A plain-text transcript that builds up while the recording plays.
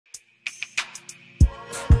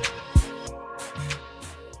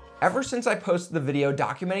ever since I posted the video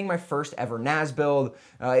documenting my first ever NAS build,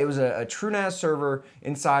 it was a true NAS server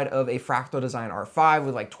inside of a Fractal Design R5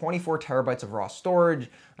 with like 24 terabytes of raw storage.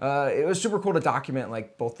 It was super cool to document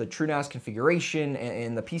like both the true NAS configuration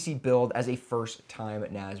and the PC build as a first time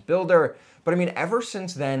NAS builder. But I mean, ever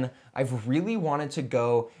since then, I've really wanted to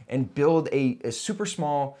go and build a super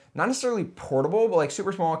small, not necessarily portable, but like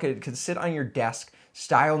super small, could sit on your desk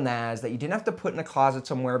style NAS that you didn't have to put in a closet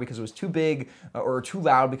somewhere because it was too big or too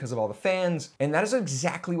loud because of all the fans. And that is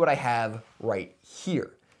exactly what I have right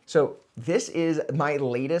here. So this is my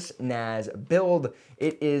latest NAS build.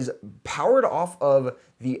 It is powered off of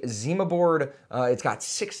the ZimaBoard. It's got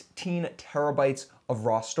 16 terabytes of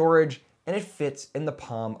raw storage, and it fits in the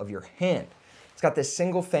palm of your hand. It's got this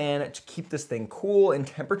single fan to keep this thing cool, and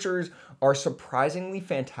temperatures are surprisingly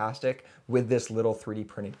fantastic with this little 3D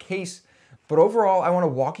printed case. But overall, I want to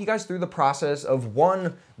walk you guys through the process of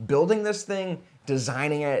one, building this thing,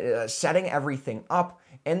 designing it, setting everything up,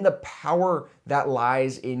 and the power that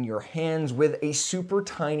lies in your hands with a super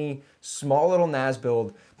tiny, small little NAS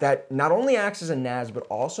build that not only acts as a NAS, but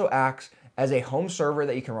also acts as a home server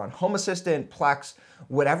that you can run Home Assistant, Plex,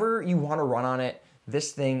 whatever you want to run on it.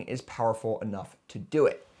 This thing is powerful enough to do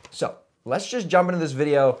it. So let's just jump into this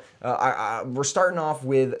video. We're starting off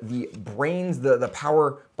with the brains, the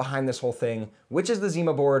power behind this whole thing, which is the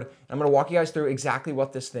ZimaBoard. I'm gonna walk you guys through exactly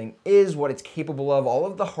what this thing is, what it's capable of, all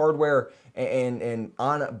of the hardware and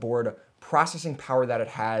on-board processing power that it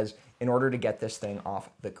has in order to get this thing off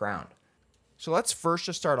the ground. So let's first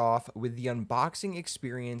just start off with the unboxing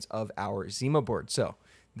experience of our ZimaBoard. So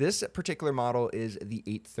this particular model is the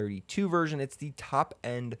 832 version. It's the top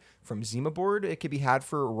end from ZimaBoard. It can be had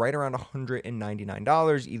for right around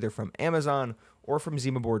 $199, either from Amazon or from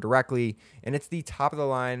ZimaBoard directly. And it's the top of the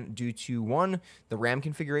line due to, one, the RAM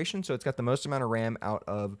configuration. So it's got the most amount of RAM out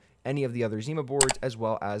of any of the other ZimaBoards, as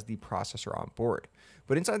well as the processor on board.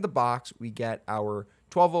 But inside the box, we get our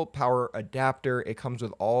 12-volt power adapter. It comes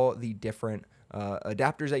with all the different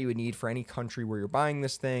adapters that you would need for any country where you're buying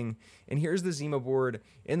this thing. And here's the ZimaBoard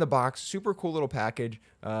in the box. Super cool little package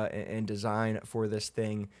and design for this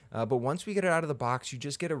thing. But once we get it out of the box, you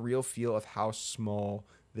just get a real feel of how small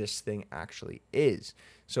this thing actually is.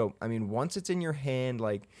 So, I mean, once it's in your hand,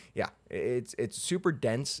 like, yeah, it's super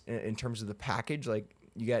dense in terms of the package. Like,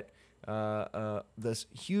 you get this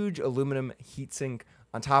huge aluminum heatsink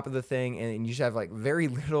on top of the thing, and you just have like very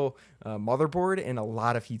little motherboard and a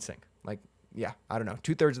lot of heatsink. Like, yeah, I don't know,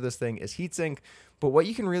 2/3 of this thing is heatsink. But what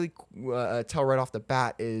you can really tell right off the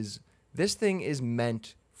bat is this thing is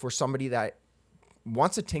meant for somebody that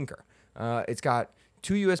wants to tinker. It's got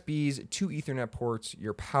 2 USBs, 2 Ethernet ports,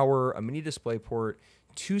 your power, a mini display port,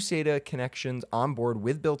 2 SATA connections on board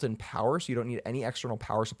with built-in power, so you don't need any external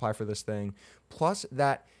power supply for this thing, plus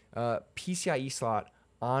that PCIe slot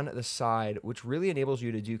on the side, which really enables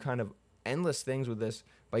you to do kind of endless things with this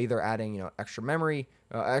by either adding, you know, extra memory,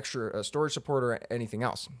 extra storage support, or anything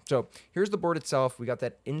else. So here's the board itself. We got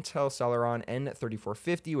that Intel Celeron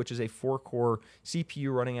N3450, which is a 4-core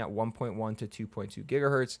CPU running at 1.1 to 2.2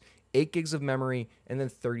 gigahertz, 8 gigs of memory, and then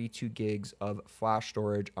 32 gigs of flash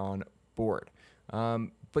storage on board.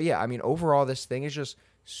 But yeah, I mean, overall, this thing is just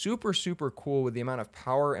super, super cool with the amount of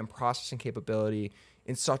power and processing capability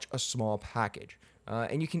in such a small package.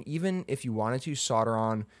 And you can even, if you wanted to, solder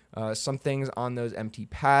on some things on those empty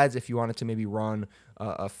pads if you wanted to maybe run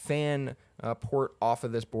a fan port off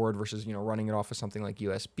of this board versus, you know, running it off of something like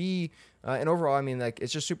USB. And overall, I mean, like,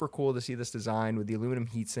 it's just super cool to see this design with the aluminum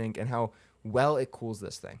heatsink and how well it cools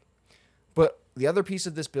this thing. But the other piece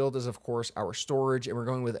of this build is, of course, our storage, and we're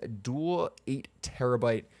going with a dual 8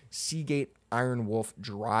 terabyte Seagate Iron Wolf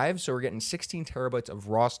drive. So we're getting 16 terabytes of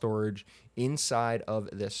raw storage inside of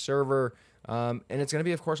this server. And it's going to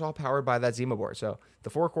be, of course, all powered by that ZimaBoard. So the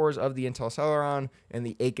 4 cores of the Intel Celeron and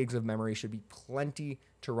the 8 gigs of memory should be plenty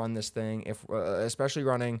to run this thing, if especially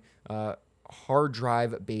running hard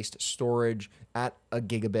drive based storage at a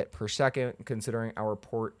gigabit per second, considering our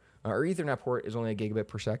port, our Ethernet port is only a gigabit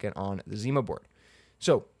per second on the ZimaBoard.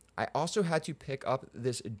 So I also had to pick up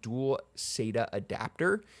this dual SATA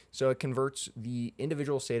adapter. So it converts the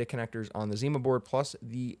individual SATA connectors on the ZimaBoard plus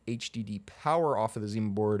the HDD power off of the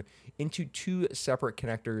ZimaBoard into 2 separate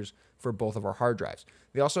connectors for both of our hard drives.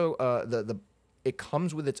 They also, it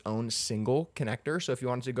comes with its own single connector. So if you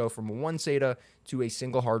wanted to go from one SATA to a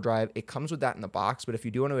single hard drive, it comes with that in the box. But if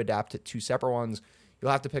you do want to adapt it to 2 separate ones,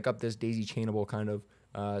 you'll have to pick up this daisy chainable kind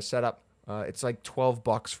of setup. It's like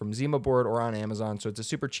 $12 from ZimaBoard or on Amazon, so it's a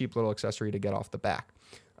super cheap little accessory to get off the back.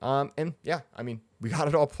 And yeah, I mean, we got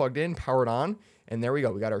it all plugged in, powered on, and there we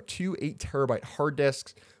go. We got our 2 8 terabyte hard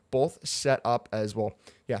disks, both set up as well.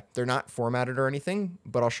 Yeah, they're not formatted or anything,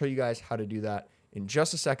 but I'll show you guys how to do that in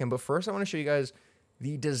just a second. But first, I want to show you guys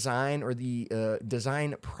the design or the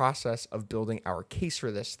design process of building our case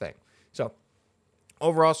for this thing. So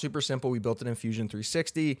overall, super simple. We built it in Fusion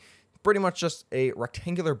 360. Pretty much just a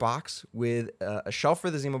rectangular box with a shelf for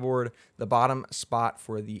the ZimaBoard, the bottom spot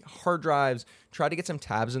for the hard drives. Tried to get some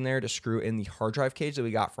tabs in there to screw in the hard drive cage that we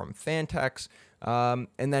got from Fantex.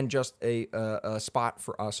 And then just a spot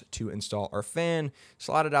for us to install our fan.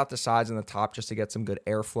 Slotted out the sides and the top just to get some good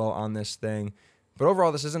airflow on this thing. But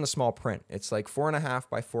overall, this isn't a small print. It's like 4.5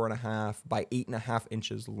 by 4.5 by 8.5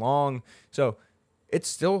 inches long. So it's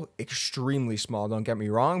still extremely small, don't get me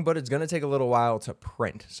wrong, but it's going to take a little while to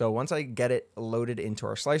print. So once I get it loaded into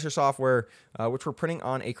our slicer software, which we're printing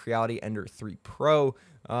on a Creality Ender 3 Pro,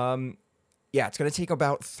 yeah, it's going to take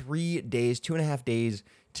about 3 days, 2.5 days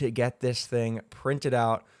to get this thing printed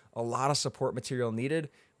out. A lot of support material needed.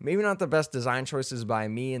 Maybe not the best design choices by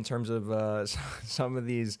me in terms of some of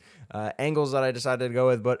these angles that I decided to go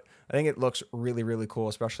with, but I think it looks really, really cool,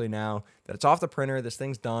 especially now that it's off the printer. This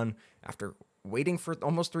thing's done after waiting for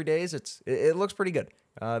almost 3 days. It looks pretty good.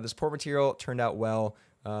 The support material turned out well.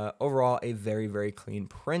 Overall, a very, very clean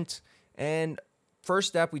print. And first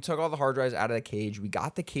step, we took all the hard drives out of the cage. We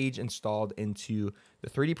got the cage installed into the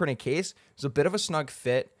 3D printed case. It's a bit of a snug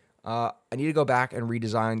fit. I need to go back and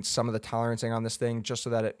redesign some of the tolerancing on this thing just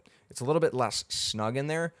so that it's a little bit less snug in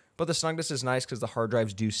there. But the snugness is nice because the hard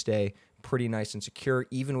drives do stay pretty nice and secure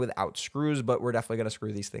even without screws, but we're definitely going to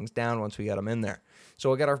screw these things down once we get them in there. So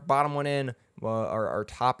we'll get our bottom one in, our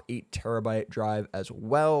top 8 terabyte drive as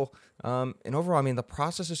well. And overall, I mean, the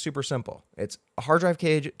process is super simple. It's a hard drive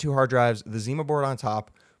cage, 2 hard drives, the ZimaBoard on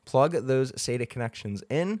top, plug those SATA connections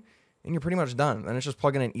in, and you're pretty much done. Then it's just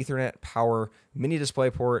plugging in Ethernet, power, mini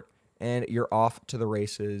display port, and you're off to the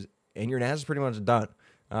races, and your NAS is pretty much done.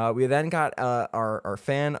 We then got our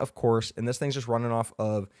fan, of course, and this thing's just running off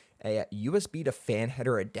of a USB to fan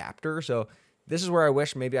header adapter. So this is where I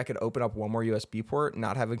wish maybe I could open up one more USB port,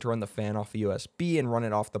 not having to run the fan off the USB and run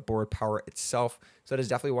it off the board power itself. So that is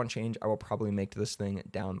definitely one change I will probably make to this thing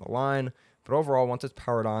down the line. But overall, once it's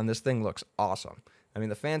powered on, this thing looks awesome. I mean,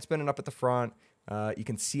 the fan's spinning up at the front. You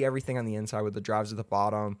can see everything on the inside with the drives at the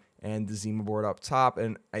bottom and the ZimaBoard up top.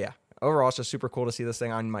 And yeah, overall, it's just super cool to see this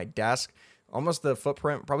thing on my desk. Almost the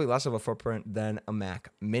footprint, probably less of a footprint than a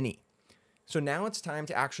Mac Mini. So now it's time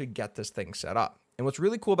to actually get this thing set up. And what's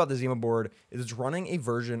really cool about the ZimaBoard is it's running a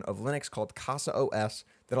version of Linux called Casa OS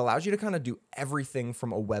that allows you to kind of do everything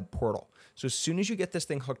from a web portal. So as soon as you get this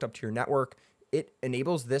thing hooked up to your network, it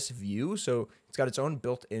enables this view. So it's got its own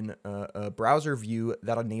built-in browser view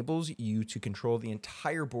that enables you to control the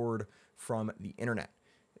entire board from the internet.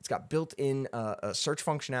 It's got built-in a search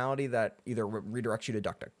functionality that either redirects you to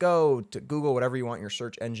DuckDuckGo, to Google, whatever you want your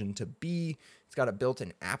search engine to be. It's got a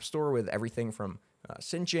built-in app store with everything from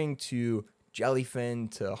Cinching to Jellyfin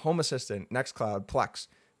to Home Assistant, Nextcloud, Plex.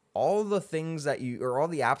 All the things that all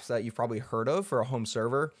the apps that you've probably heard of for a home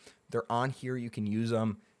server, they're on here. You can use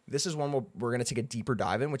them. This is one we're going to take a deeper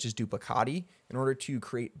dive in, which is Duplicati, in order to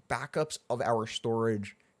create backups of our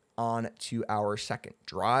storage onto our second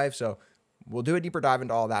drive. So we'll do a deeper dive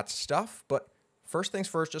into all that stuff, but first things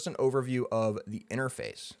first, just an overview of the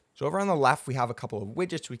interface. So over on the left, we have a couple of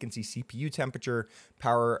widgets. We can see CPU temperature,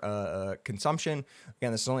 power consumption.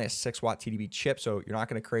 Again, this is only a 6-watt TDP chip, so you're not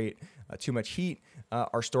going to create too much heat.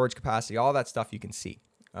 Our storage capacity, all that stuff you can see.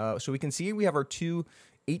 So we can see we have our 2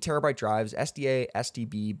 8-terabyte drives, SDA,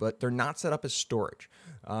 SDB, but they're not set up as storage.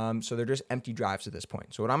 So they're just empty drives at this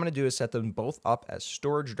point. So what I'm going to do is set them both up as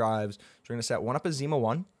storage drives. So we're going to set one up as Zima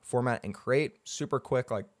 1, format and create. Super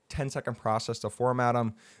quick, like 10-second process to format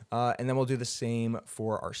them. And then we'll do the same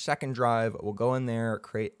for our second drive. We'll go in there,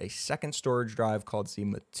 create a second storage drive called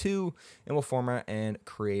Zima 2, and we'll format and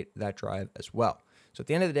create that drive as well. So at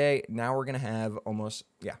the end of the day, now we're going to have almost,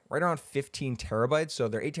 right around 15 terabytes. So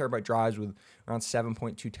they're 8-terabyte drives with around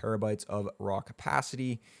 7.2 terabytes of raw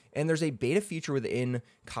capacity. And there's a beta feature within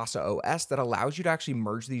Casa OS that allows you to actually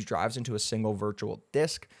merge these drives into a single virtual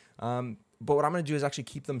disk. But what I'm going to do is actually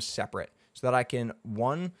keep them separate so that I can,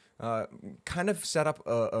 kind of set up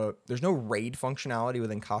there's no RAID functionality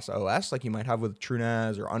within Casa OS like you might have with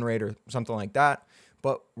TrueNAS or Unraid or something like that.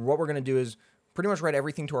 But what we're going to do is pretty much write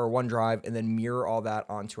everything to our one drive and then mirror all that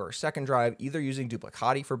onto our second drive, either using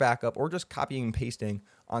Duplicati for backup or just copying and pasting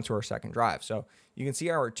onto our second drive. So you can see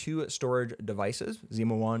our 2 storage devices,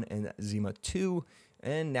 Zima 1 and Zima 2.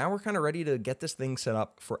 And now we're kind of ready to get this thing set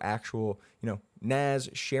up for actual, NAS,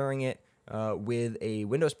 sharing it with a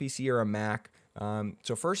Windows PC or a Mac.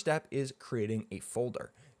 So first step is creating a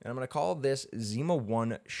folder. And I'm going to call this Zima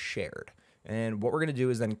 1 shared. And what we're going to do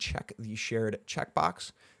is then check the shared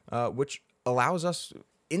checkbox, which allows us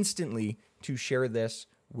instantly to share this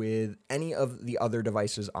with any of the other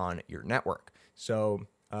devices on your network. So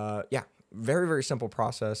yeah, very, very simple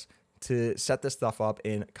process to set this stuff up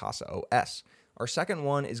in Casa OS. Our second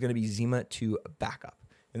one is going to be Zima 2 backup.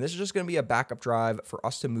 And this is just going to be a backup drive for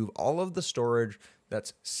us to move all of the storage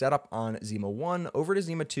that's set up on Zima 1 over to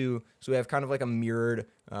Zima 2. So we have kind of like a mirrored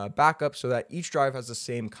backup so that each drive has the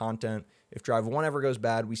same content. If drive 1 ever goes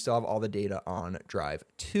bad, we still have all the data on drive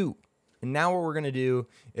 2. And now what we're going to do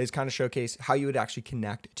is kind of showcase how you would actually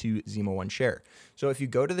connect to Zima 1 Share. So if you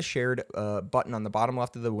go to the shared button on the bottom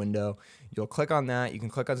left of the window, you'll click on that. You can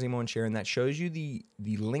click on Zima 1 Share, and that shows you the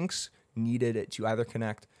links needed to either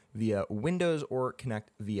connect via Windows or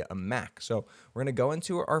connect via a Mac. So we're going to go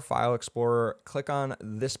into our file explorer, click on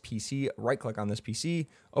this PC, right click on this PC,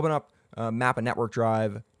 open up map a network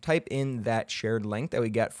drive, type in that shared link that we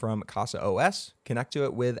get from Casa OS, connect to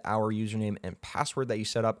it with our username and password that you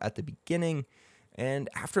set up at the beginning. And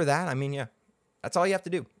after that, I mean, yeah, that's all you have to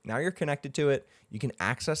do. Now you're connected to it. You can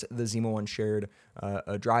access the Zima 1 shared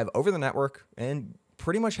drive over the network and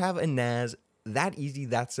pretty much have a NAS that easy,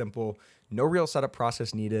 that simple. No real setup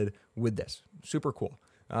process needed with this. Super cool.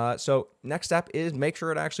 So next step is make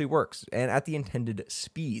sure it actually works and at the intended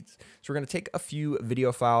speeds. So we're going to take a few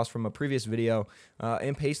video files from a previous video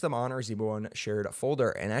and paste them on our Zima 1 shared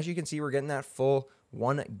folder. And as you can see, we're getting that full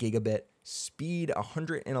 1 gigabit speed,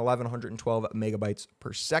 111, 112 megabytes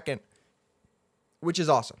per second, which is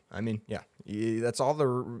awesome. I mean, yeah, that's all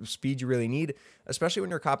the speed you really need, especially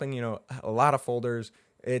when you're copying, you know, a lot of folders.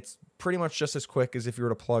 It's pretty much just as quick as if you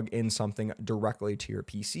were to plug in something directly to your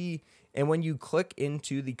PC. And when you click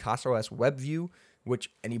into the Casa OS web view,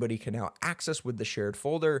 which anybody can now access with the shared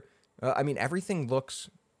folder, I mean, everything looks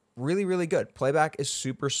really, really good. Playback is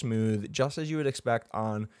super smooth, just as you would expect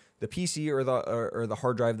on the PC or the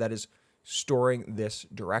hard drive that is storing this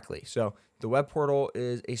directly. So the web portal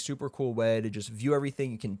is a super cool way to just view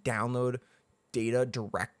everything. You can download data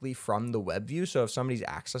directly from the web view. So if somebody's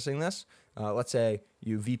accessing this, let's say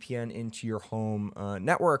you VPN into your home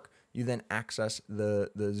network, you then access the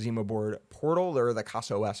ZimaBoard portal or the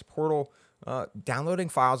Casa OS portal. Downloading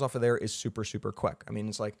files off of there is super, super quick. I mean,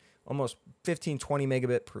 it's like almost 15, 20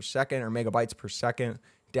 megabit per second or megabytes per second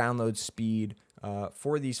download speed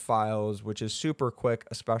for these files, which is super quick,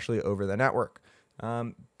 especially over the network.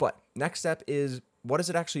 But next step is, what does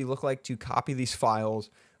it actually look like to copy these files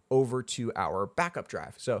over to our backup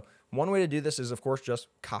drive? So one way to do this is, of course, just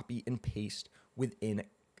copy and paste within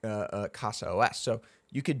Casa OS. So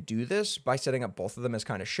you could do this by setting up both of them as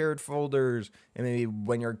kind of shared folders, and maybe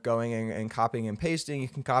when you're going and copying and pasting, you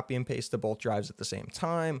can copy and paste to both drives at the same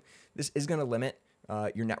time. This is going to limit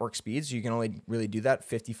your network speeds. So you can only really do that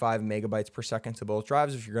 55 megabytes per second to both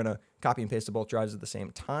drives if you're going to copy and paste to both drives at the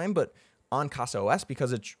same time. But on Casa OS,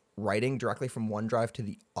 because it's writing directly from one drive to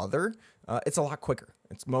the other, it's a lot quicker.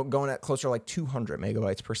 It's going at closer to like 200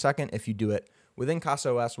 megabytes per second if you do it within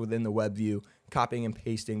Casa OS, within the web view, copying and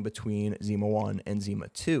pasting between Zima 1 and Zima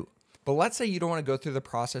 2. But let's say you don't want to go through the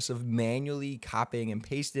process of manually copying and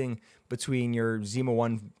pasting between your Zima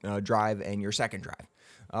 1 drive and your second drive.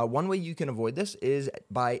 One way you can avoid this is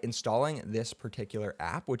by installing this particular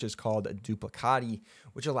app, which is called Duplicati,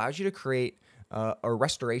 which allows you to create a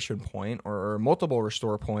restoration point or multiple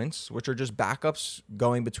restore points, which are just backups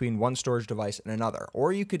going between one storage device and another.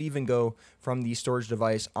 Or you could even go from the storage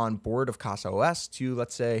device on board of Casa OS to,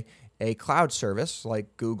 let's say, a cloud service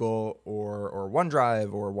like Google or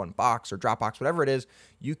OneDrive or OneBox or Dropbox, whatever it is.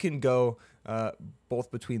 You can go both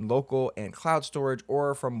between local and cloud storage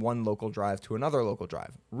or from one local drive to another local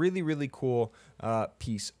drive. Really, really cool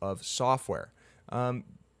piece of software.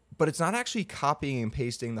 But it's not actually copying and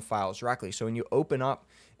pasting the files directly. So when you open up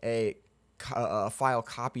a file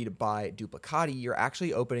copied by Duplicati, you're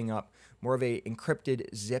actually opening up more of a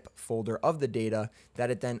encrypted zip folder of the data that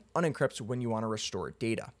it then unencrypts when you want to restore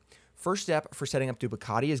data. First step for setting up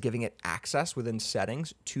Duplicati is giving it access within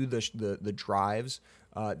settings to the drives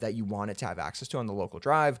that you want it to have access to on the local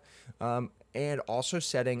drive, and also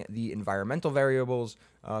setting the environmental variables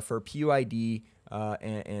for PUID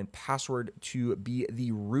and password to be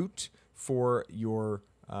the root for your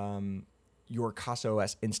Casa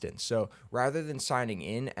OS instance. So rather than signing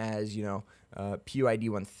in as, you know, PUID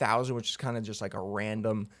 1000, which is kind of just like a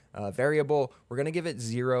random variable, we're going to give it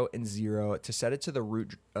 0 and 0 to set it to the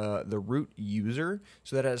root user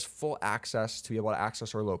so that it has full access to be able to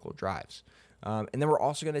access our local drives. And then we're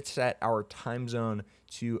also going to set our time zone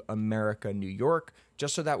to America, New York,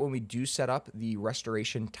 just so that when we do set up the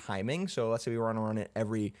restoration timing, so let's say we want to run it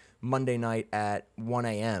every Monday night at 1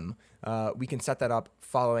 a.m., we can set that up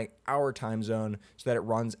following our time zone so that it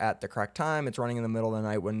runs at the correct time. It's running in the middle of the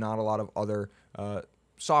night when not a lot of other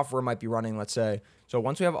software might be running, let's say. So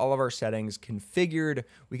once we have all of our settings configured,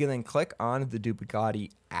 we can then click on the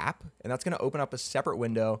Duplicati app, and that's going to open up a separate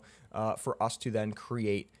window for us to then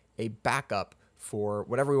create a backup for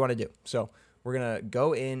whatever we want to do. So we're going to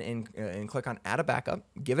go in and click on add a backup,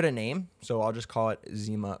 give it a name. So I'll just call it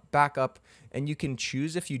Zima backup. And you can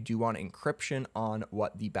choose if you do want encryption on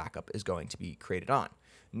what the backup is going to be created on.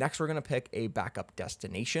 Next, we're going to pick a backup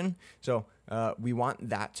destination. So we want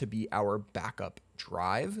that to be our backup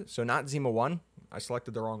drive. So not Zima 1. I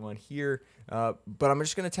selected the wrong one here, but I'm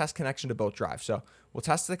just going to test connection to both drives. So we'll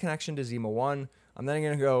test the connection to Zima 1. I'm then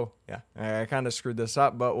going to go, I kind of screwed this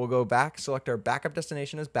up, but we'll go back, select our backup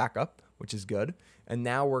destination as backup, which is good. And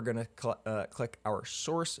now we're going to click our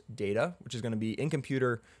source data, which is going to be in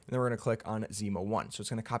computer, and then we're going to click on Zima 1. So it's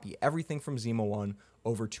going to copy everything from Zima 1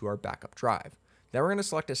 over to our backup drive. Then we're going to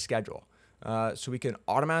select a schedule. So we can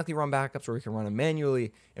automatically run backups, or we can run them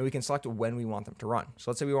manually, and we can select when we want them to run.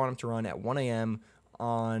 So let's say we want them to run at 1 a.m.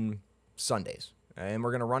 on Sundays, and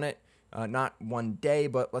we're going to run it not one day,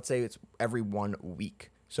 but let's say it's every 1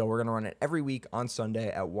 week. So we're going to run it every week on Sunday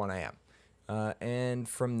at 1 a.m. And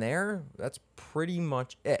from there, that's pretty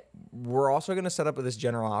much it. We're also going to set up this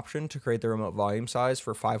general option to create the remote volume size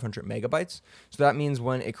for 500 megabytes. So that means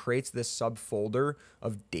when it creates this subfolder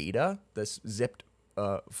of data, this zipped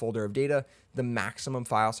folder of data, the maximum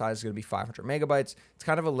file size is going to be 500 megabytes. It's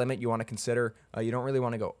kind of a limit you want to consider. You don't really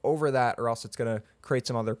want to go over that, or else it's going to create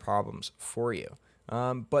some other problems for you.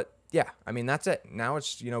 But yeah, I mean, that's it. Now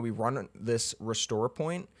it's, we run this restore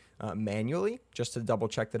point manually just to double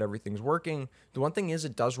check that everything's working. The one thing is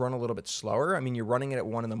it does run a little bit slower. I mean, you're running it at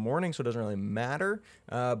 1 in the morning, so it doesn't really matter,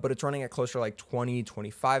 but it's running at closer to like 20,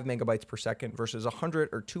 25 megabytes per second versus 100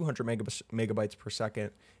 or 200 megabytes per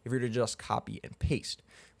second if you're to just copy and paste.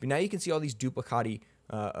 But now you can see all these Duplicati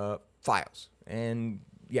files, and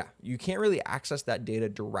yeah, you can't really access that data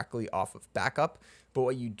directly off of backup, but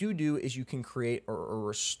what you do is you can create or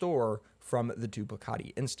restore from the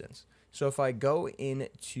Duplicati instance. So if I go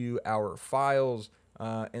into our files,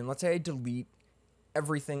 and let's say I delete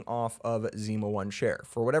everything off of Zima 1 share.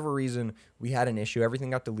 For whatever reason, we had an issue,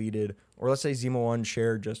 everything got deleted, or let's say Zima 1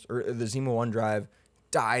 share or the Zima 1 drive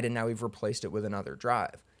died, and now we've replaced it with another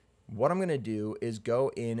drive. What I'm going to do is go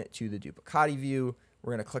into the Duplicati view.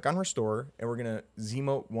 We're going to click on restore, and we're going to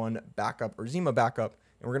Zima 1 backup or Zima backup,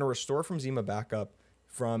 and we're going to restore from Zima backup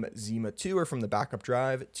from Zima 2 or from the backup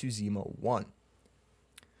drive to Zima 1.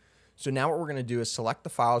 So now what we're going to do is select the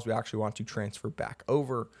files we actually want to transfer back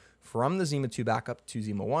over from the Zima 2 backup to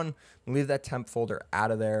Zima 1. We'll leave that temp folder out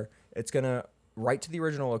of there. It's going to write to the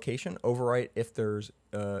original location, overwrite if there's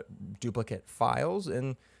duplicate files,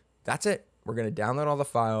 and that's it. We're going to download all the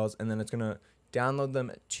files, and then it's going to download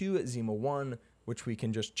them to Zima 1, which we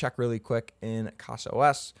can just check really quick in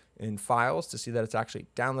CasaOS in files to see that it's actually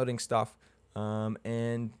downloading stuff.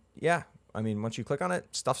 And yeah, I mean, once you click on it,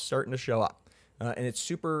 stuff's starting to show up. And it's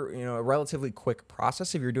super, a relatively quick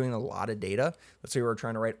process if you're doing a lot of data. Let's say we're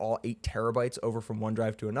trying to write all 8 terabytes over from one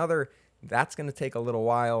drive to another. That's going to take a little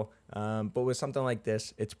while, but with something like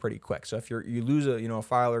this, it's pretty quick. So if you lose a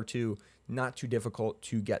file or two, not too difficult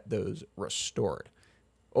to get those restored.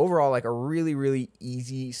 Overall, like a really, really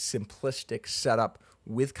easy, simplistic setup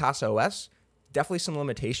with CasaOS. Definitely some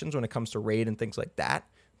limitations when it comes to RAID and things like that,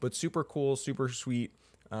 but super cool, super sweet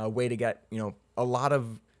way to get a lot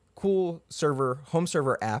of cool home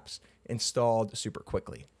server apps installed super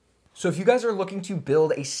quickly. So if you guys are looking to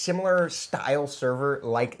build a similar style server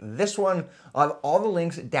like this one, I'll have all the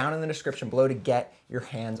links down in the description below to get your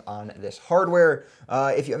hands on this hardware.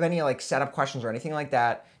 If you have any setup questions or anything like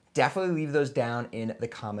that, definitely leave those down in the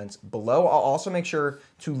comments below. I'll also make sure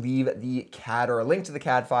to leave the CAD or a link to the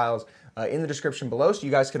CAD files in the description below, so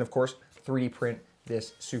you guys can, of course, 3D print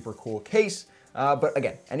this super cool case. But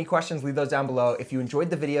again, any questions, leave those down below. If you enjoyed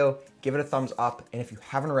the video, give it a thumbs up. And if you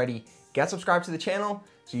haven't already, get subscribed to the channel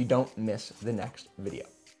so you don't miss the next video.